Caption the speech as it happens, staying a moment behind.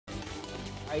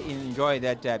I enjoy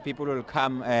that people will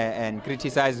come and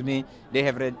criticize me. They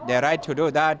have the right to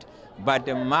do that. But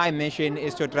my mission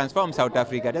is to transform South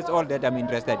Africa. That's all that I'm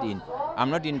interested in. I'm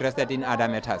not interested in other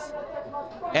matters.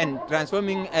 And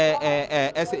transforming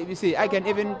SABC, I can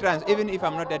even if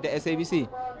I'm not at the SABC,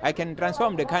 I can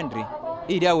transform the country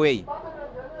either way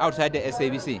outside the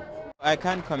SABC. I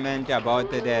can't comment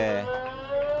about the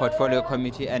portfolio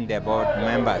committee and the board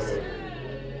members.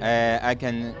 I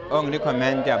can only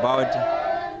comment about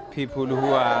people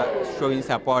who are showing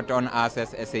support on us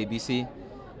as SABC,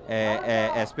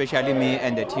 especially me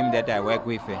and the team that I work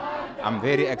with. I'm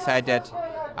very excited.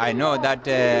 I know that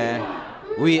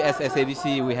we as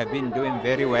SABC, we have been doing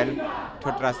very well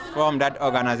to transform that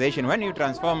organization. When you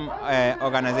transform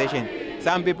organization,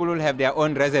 some people will have their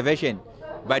own reservation,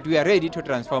 but we are ready to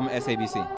transform SABC.